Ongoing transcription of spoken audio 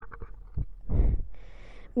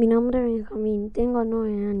Mi nombre es Benjamín, tengo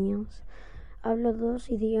 9 años. Hablo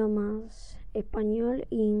 2 idiomas, español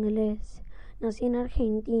e inglés. Nací en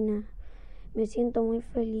Argentina. Me siento muy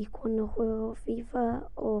feliz cuando juego FIFA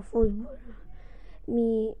o fútbol.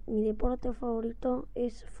 Mi deporte favorito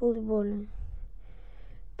es fútbol,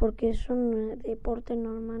 porque es un deporte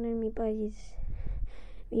normal en mi país.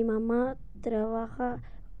 Mi mamá trabaja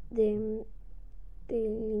de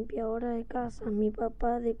limpiadora de casas, mi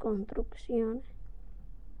papá de construcción.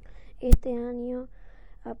 Este año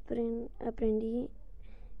aprendí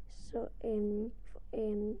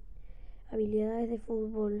habilidades de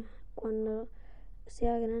fútbol. Cuando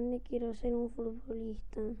sea grande quiero ser un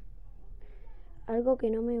futbolista. Algo que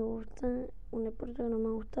no me gusta, un deporte que no me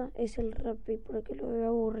gusta, es el rugby porque lo veo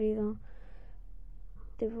aburrido.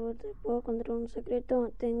 ¿Te puedo contar un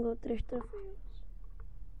secreto? Tengo 3 trofeos.